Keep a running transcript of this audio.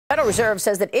Federal Reserve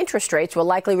says that interest rates will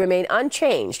likely remain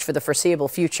unchanged for the foreseeable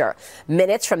future.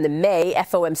 Minutes from the May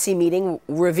FOMC meeting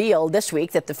revealed this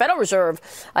week that the Federal Reserve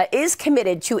is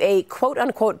committed to a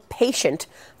quote-unquote patient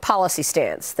policy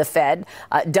stance. The Fed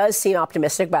does seem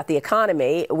optimistic about the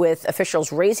economy, with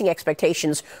officials raising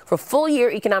expectations for full-year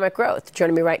economic growth.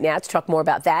 Joining me right now to talk more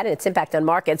about that and its impact on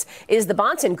markets is the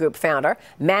Bahnsen Group founder,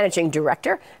 managing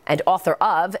director, and author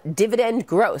of Dividend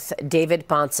Growth. David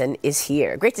Bahnsen is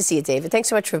here. Great to see you, David. Thanks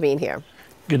so much for being here.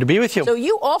 Good to be with you. So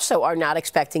you also are not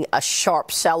expecting a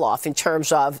sharp sell-off in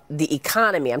terms of the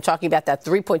economy. I'm talking about that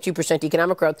 3.2%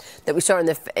 economic growth that we saw in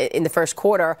the first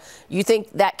quarter. You think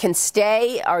that can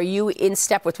stay? Are you in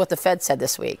step with what the Fed said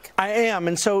this week? I am.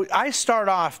 And so I start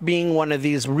off being one of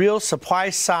these real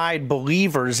supply-side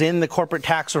believers in the corporate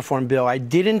tax reform bill. I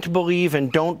didn't believe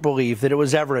and don't believe that it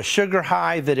was ever a sugar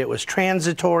high, that it was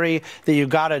transitory, that you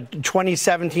got a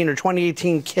 2017 or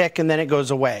 2018 kick and then it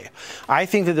goes away. I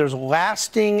think that there's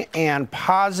lasting and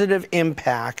positive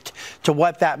impact to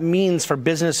what that means for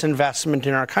business investment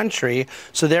in our country.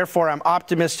 So therefore, I'm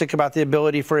optimistic about the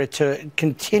ability for it to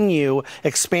continue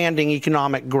expanding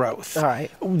economic growth. All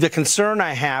right. The concern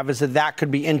I have is that that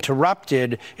could be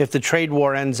interrupted if the trade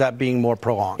war ends up being more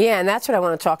prolonged. Yeah, and that's what I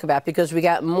want to talk about, because we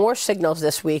got more signals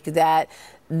this week that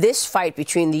this fight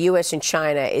between the U.S. and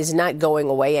China is not going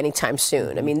away anytime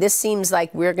soon. I mean, this seems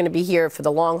like we're going to be here for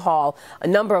the long haul. A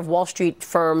number of Wall Street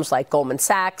firms like Goldman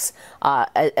Sachs,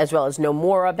 as well as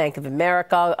Nomura, Bank of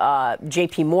America,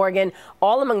 J.P. Morgan,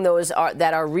 all among those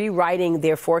that are rewriting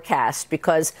their forecast,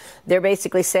 because they're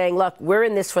basically saying, look, we're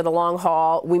in this for the long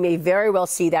haul. We may very well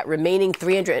see that remaining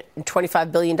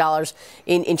 $325 billion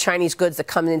in Chinese goods that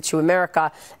come into America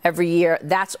every year.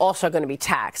 That's also going to be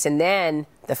taxed. And then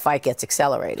the fight gets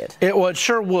accelerated. It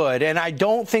sure would. And I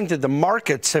don't think that the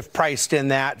markets have priced in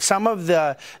that. Some of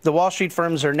the Wall Street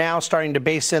firms are now starting to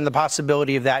base in the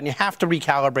possibility of that, and you have to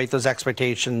recalibrate those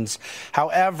expectations.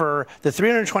 However, the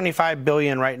 $325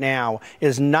 billion right now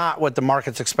is not what the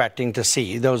market's expecting to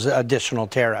see, those additional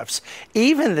tariffs.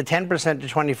 Even the 10% to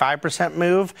 25%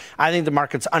 move, I think the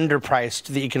market's underpriced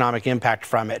the economic impact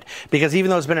from it. Because even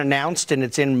though it's been announced and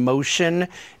it's in motion,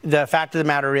 the fact of the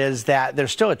matter is that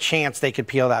there's still a chance they could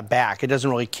peel that back. It doesn't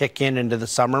really kick in into the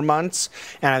summer months,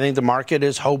 and I think the market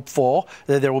is hopeful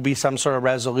that there will be some sort of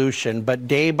resolution. But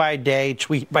day by day,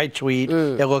 tweet by tweet,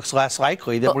 it looks less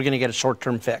likely that we're going to get a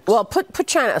short-term fix. Well, put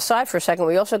China aside for a second.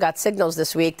 We also got signals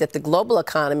this week that the global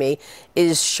economy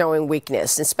is showing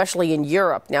weakness, especially in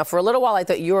Europe. Now, for a little while, I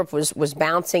thought Europe was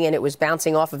bouncing, and it was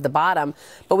bouncing off of the bottom.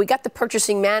 But we got the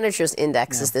purchasing managers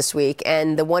indexes this week,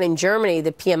 and the one in Germany,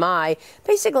 the PMI,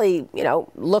 basically,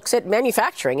 looks at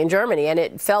manufacturing in Germany, and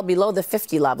it fell below the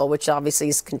 50 level, which obviously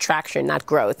is contraction, not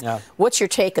growth. Yeah. What's your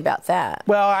take about that?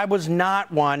 Well, I was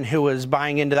not one who was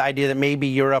buying into the idea that maybe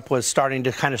Europe was starting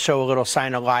to kind of show a little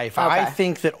sign of life. Okay. I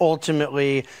think that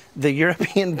ultimately the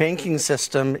European banking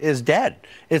system is dead.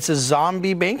 It's a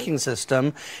zombie banking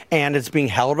system, and it's being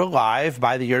held alive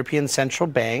by the European Central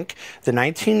Bank. The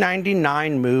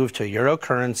 1999 move to euro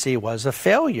currency was a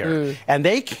failure, and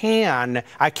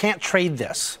I can't trade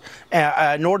this,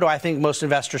 nor do I think most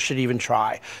investors should even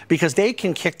try, because they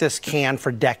can kick this can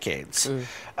for decades.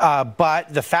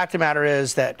 But the fact of the matter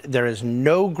is that there is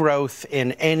no growth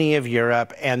in any of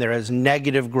Europe, and there is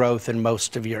negative growth in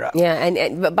most of Europe. Yeah,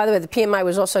 and by the way, the PMI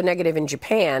was also negative in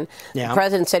Japan. Yeah. The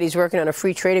president said he's working on a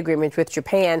free trade agreement with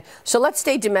Japan. So let's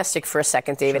stay domestic for a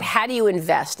second, David. Sure. How do you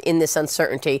invest in this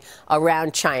uncertainty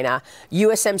around China?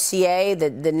 USMCA,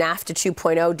 the NAFTA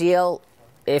 2.0 deal,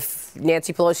 if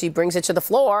Nancy Pelosi brings it to the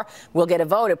floor, we'll get a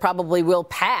vote. It probably will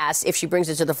pass if she brings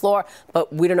it to the floor,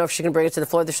 but we don't know if she can bring it to the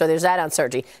floor, so there's that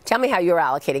uncertainty. Tell me how you're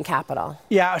allocating capital.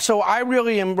 Yeah, so I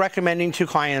really am recommending to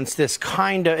clients this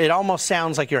it almost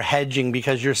sounds like you're hedging,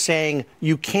 because you're saying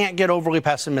you can't get overly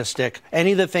pessimistic.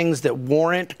 Any of the things that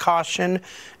warrant caution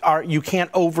you can't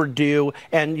overdo,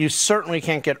 and you certainly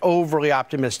can't get overly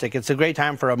optimistic. It's a great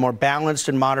time for a more balanced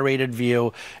and moderated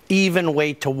view, even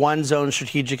weight to one zone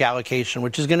strategic allocation,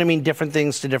 which is going to mean different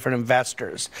things to different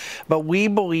investors. But we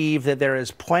believe that there is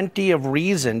plenty of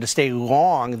reason to stay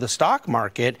long the stock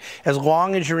market as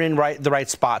long as you're in the right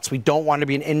spots. We don't want to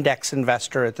be an index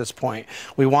investor at this point.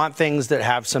 We want things that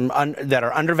have that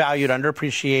are undervalued,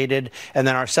 underappreciated, and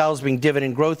then ourselves being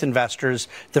dividend growth investors.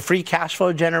 The free cash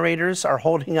flow generators are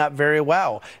holding up very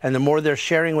well, and the more they're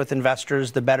sharing with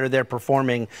investors, the better they're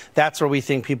performing. That's where we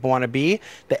think people want to be.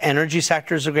 The energy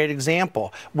sector is a great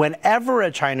example. Whenever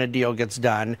a China deal gets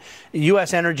done,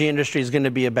 U.S. energy industry is going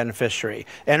to be a beneficiary.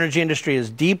 Energy industry is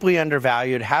deeply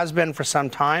undervalued, has been for some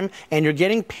time, and you're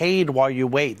getting paid while you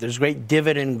wait. There's great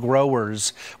dividend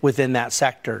growers within that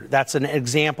sector. That's an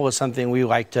example of something we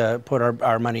like to put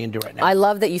our money into right now. I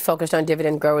love that you focused on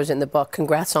dividend growers in the book.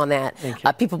 Congrats on that. Thank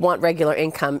you. People want regular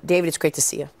income. David, it's great to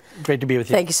see you. Great to be with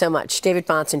you. Thank you so much. David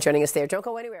Bahnsen joining us there. Don't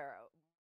go anywhere.